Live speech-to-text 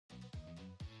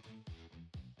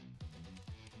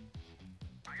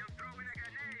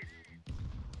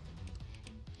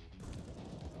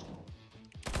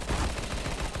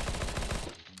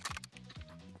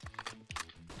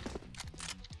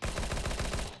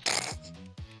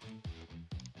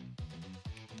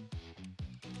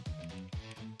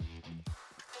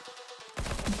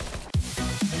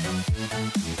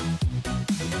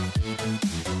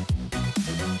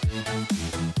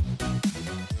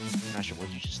Asher,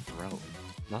 what'd you just throw?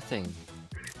 Nothing.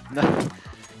 No.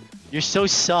 You're so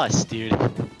sus, dude.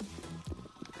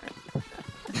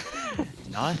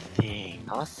 Nothing.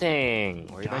 Nothing.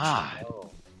 Worry about God.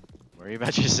 yourself. Worry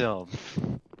about yourself.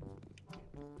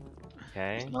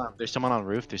 Okay. There's someone on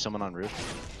roof. There's someone on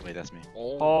roof. Wait, that's me.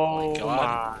 Oh my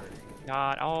god. my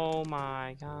god. Oh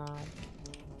my god.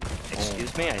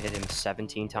 Excuse me, I hit him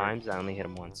 17 times. I only hit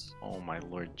him once. Oh my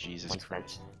Lord Jesus One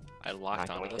Christ. vent. I locked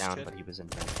Not onto going this down, kid. but he was in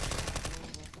vent.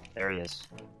 There he is.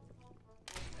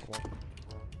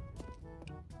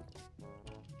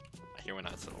 I hear one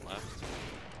out to the left.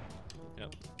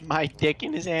 Yep. My dick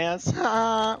in his ass.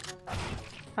 Oh.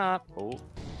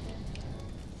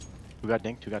 Who got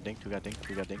dinked? Who got dinked? Who got dinked?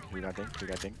 Who got dinked? Who got dinked? Who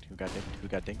got dinked? Who got dinked? Who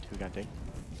got dinked? Who got dinked?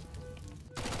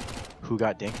 Who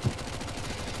got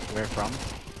dinked? Where from?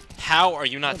 How are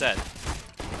you not dead?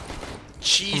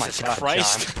 Jesus God,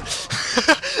 Christ!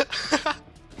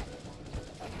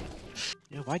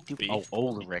 Yeah, why do? B. Oh,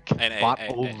 Ulrich. And A, Bot A,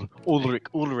 A. Ulrich.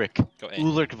 Ulrich. Go A.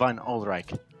 Ulrich van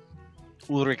Ulrich.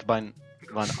 Ulrich van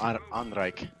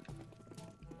Anreich.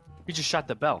 He just shot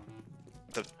the bell.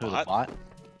 The Who, the bot? bot?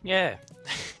 Yeah.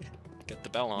 Get the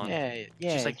bell on. Yeah,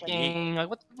 yeah. Just like, dang, like,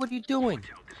 what are you doing?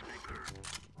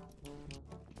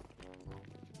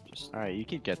 Just, Alright, you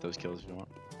can get those kills if you want.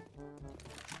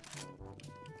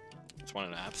 It's one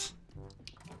in apps.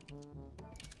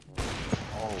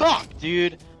 Oh. Fuck,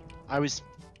 dude! I was...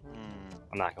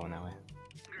 I'm not going that way.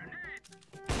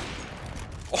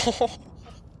 Oh!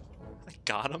 I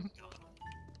got him.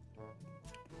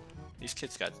 These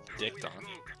kids got dicked on.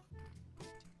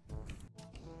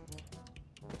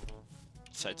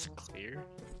 Site's clear?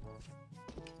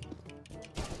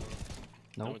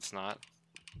 No, Nope. it's not.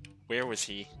 Where was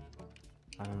he?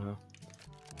 I don't know.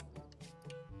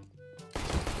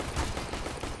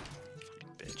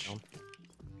 Bitch. Nope.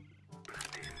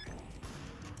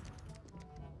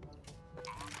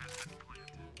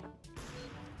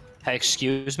 Hey,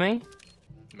 excuse me?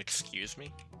 Excuse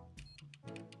me?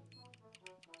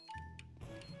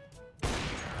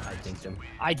 I dinked him.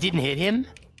 I didn't hit him?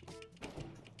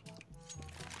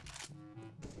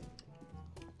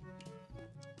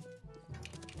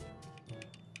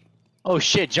 Oh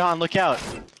shit, John, look out!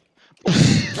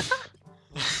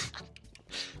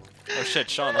 Oh shit,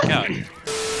 Sean, look out.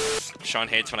 Sean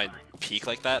hates when I peek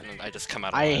like that and I just come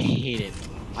out of I line. hate it.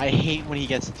 I hate when he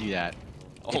gets to do that.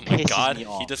 Oh It my pisses god, me he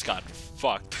off. just got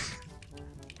fucked.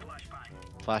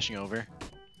 Flashing over.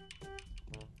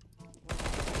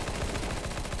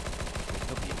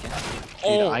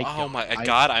 Oh, I oh don't- my I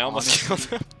god, I almost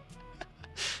honestly- killed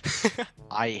him.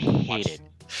 I hate Watch. it.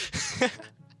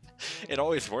 It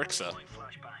always works though.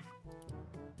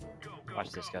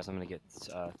 Watch this, guys. I'm gonna get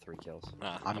 3 kills.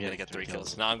 Nah, I'm I'm gonna getting get 3 3 kills.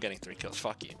 kills. No, I'm getting 3 kills.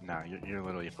 Fuck you. Nah, you're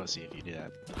literally a pussy if you do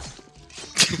that.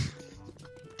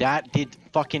 That did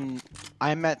fucking...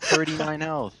 I'm at 39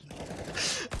 health.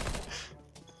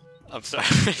 I'm sorry.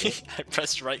 I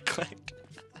pressed right click.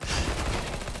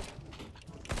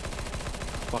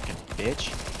 Fucking bitch.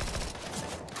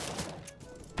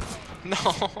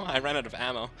 No, I ran out of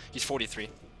ammo. He's 43.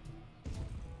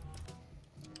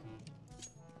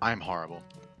 I'm horrible.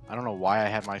 I don't know why I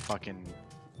had my fucking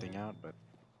thing out, but...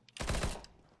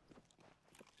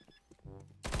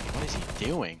 What is he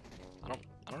doing? I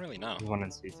don't really know. One in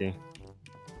CT.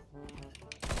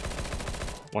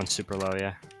 One super low,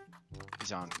 yeah.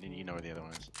 He's on. You know where the other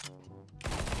one is.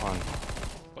 One.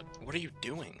 What are you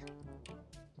doing?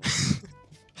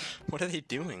 What are they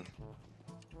doing?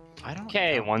 I don't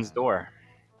Okay, know. one's door.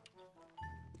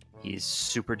 He's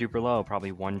super duper low,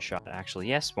 probably 1 shot. Actually,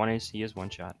 yes, he is 1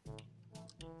 shot.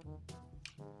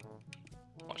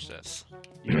 Watch this.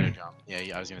 You better jump.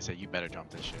 Yeah, I was gonna say, you better jump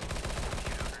this shit.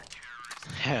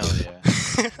 Hell yeah.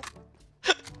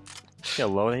 See how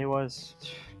low he was?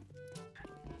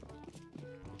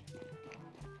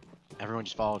 Everyone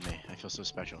just followed me. I feel so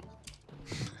special.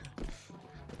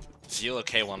 Zeal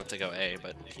K wanted to go A,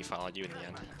 but he followed you in the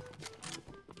end.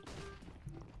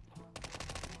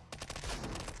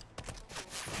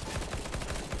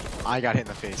 I got hit in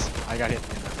the face. I got hit in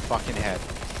the fucking head.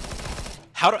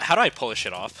 How do I pull this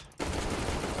shit off?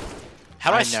 How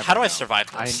do never how do I know.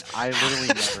 survive this? I literally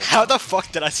never How know. the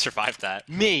fuck did I survive that?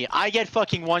 Me, I get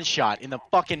fucking 1 shot in the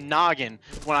fucking noggin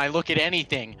when I look at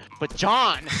anything. But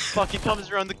John fucking comes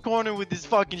around the corner with his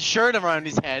fucking shirt around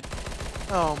his head.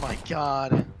 Oh my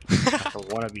god. For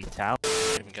wannabe talent. I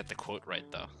didn't even get the quote right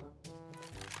though.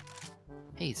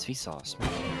 Hey, it's Vsauce, man.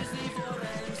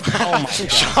 Oh my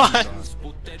god. Sean!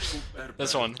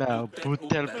 This one. No,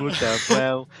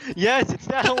 well. Yes, it's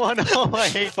that one. Oh, I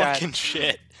hate that. Fucking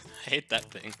shit. I hate that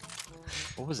thing.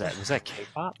 What was that? Was that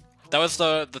K-pop? That was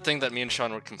the thing that me and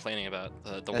Sean were complaining about.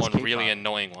 The That's one really K-pop.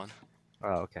 annoying one.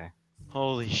 Oh, okay.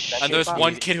 Holy shit. And there's K-pop?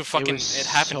 one kid who fucking was it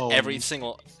happened so- every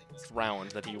single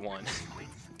round that he won.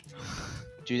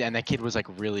 Dude, and that kid was like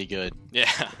really good. Yeah.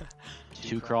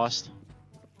 Two crossed.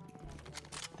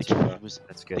 The That's kid was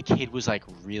That's the good. kid was like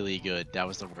really good. That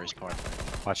was the worst part.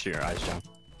 Watch your eyes, John.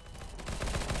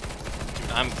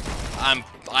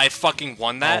 I fucking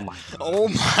won that. Oh my Oh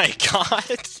my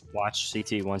god. Watch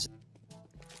CT once.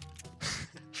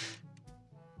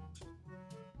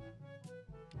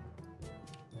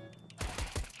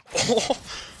 Oh.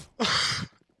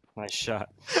 Nice shot.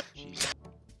 Jeez.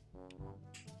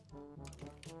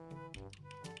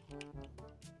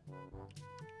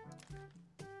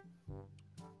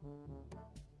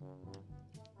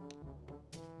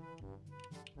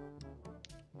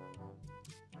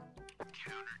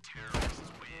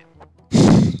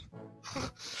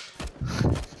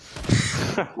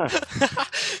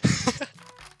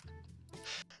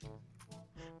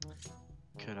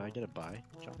 Could I get a buy,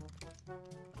 John?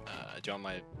 Do you want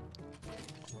my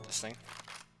this thing?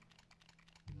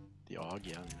 The AUG,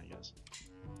 yeah, I guess.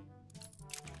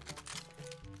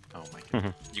 Oh my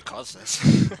god. You caused this.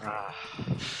 Ah,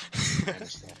 I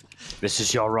understand. This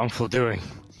is your wrongful doing.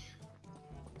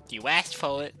 You asked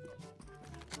for it.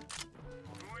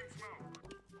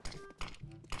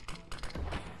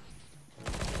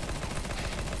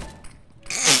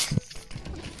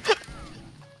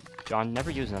 John,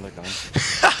 never use another gun.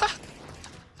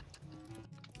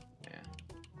 Yeah.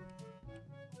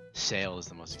 Sale is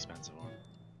the most expensive one.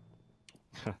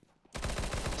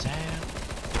 Sale.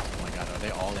 Oh my god, are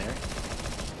they all there?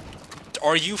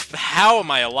 Are you? How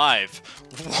am I alive?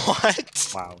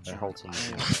 What? Wow, their whole team.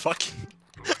 Fucking.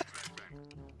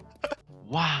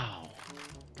 Wow.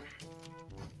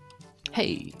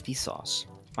 Hey, Vsauce.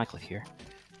 Michael here.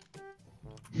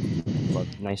 Well,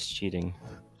 nice cheating.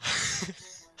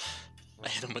 I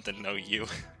hit him with a no you.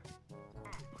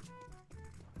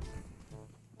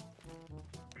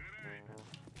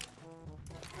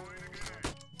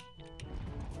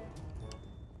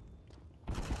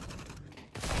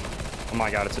 Oh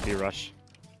my god, it's a B rush.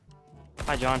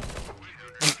 Hi, John.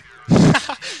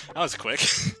 That was quick.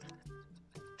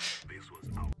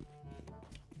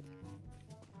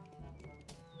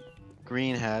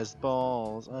 Green has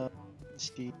balls.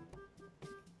 Steve.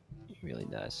 He really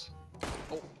does.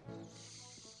 Oh.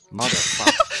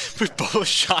 Motherfucker. We both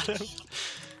shot him.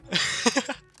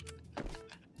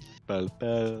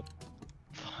 Bell.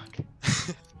 Fuck.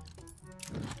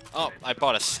 Oh, I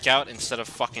bought a scout instead of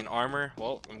fucking armor.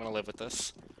 Well, I'm gonna live with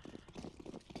this.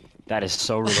 That is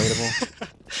so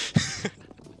relatable.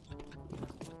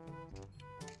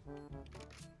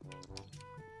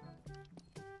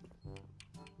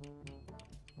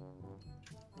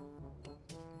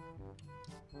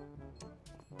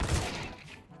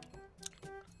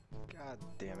 God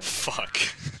damn it. Fuck.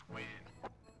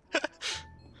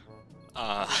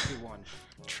 You won.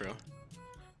 True.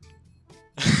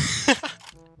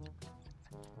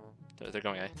 They're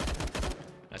going A.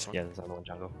 Nice one. Yeah, there's another one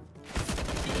jungle.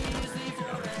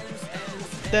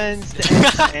 Dance,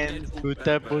 and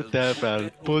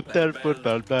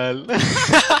bell.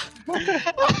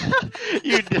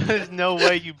 You, there's no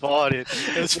way you bought it.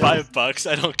 It was $5.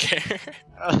 I don't care.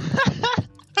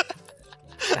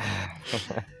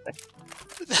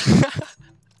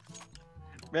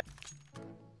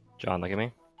 John, look at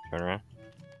me. Turn around.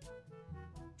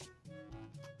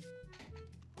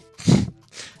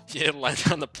 Yeah, it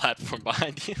landed on the platform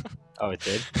behind you. Oh, it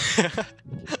did?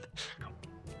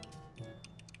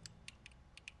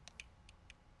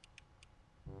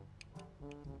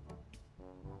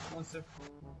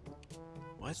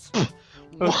 What?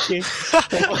 Okay.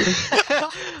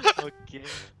 Okay.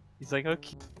 He's like,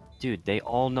 okay. Dude, they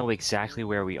all know exactly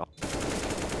where we are.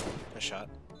 A shot.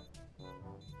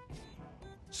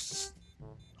 Just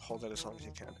hold it as long as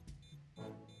you can.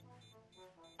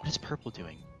 What is purple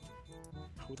doing?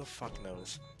 Who the fuck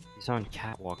knows? He's on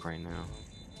catwalk right now.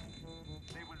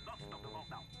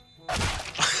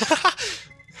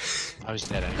 I was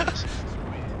dead anyways.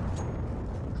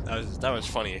 That was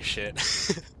funny as shit.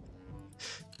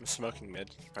 I'm smoking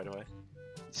mid right away.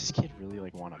 Does this kid really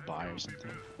like want to buy or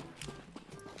something?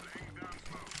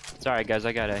 It's alright, guys,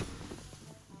 I got A.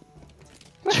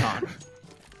 John.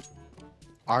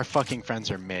 Our fucking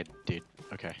friends are mid, dude.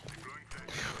 Okay.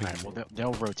 Alright, well,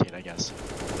 they'll rotate, I guess.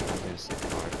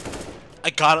 I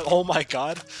got it. Oh my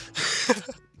god.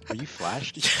 Are you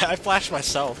flashed? Yeah, I flashed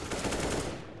myself.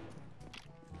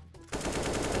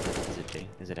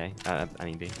 it A? I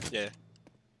mean B. Yeah.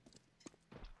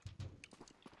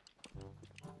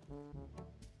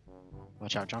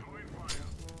 Watch out, John.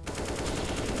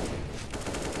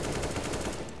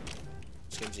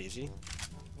 This game's easy.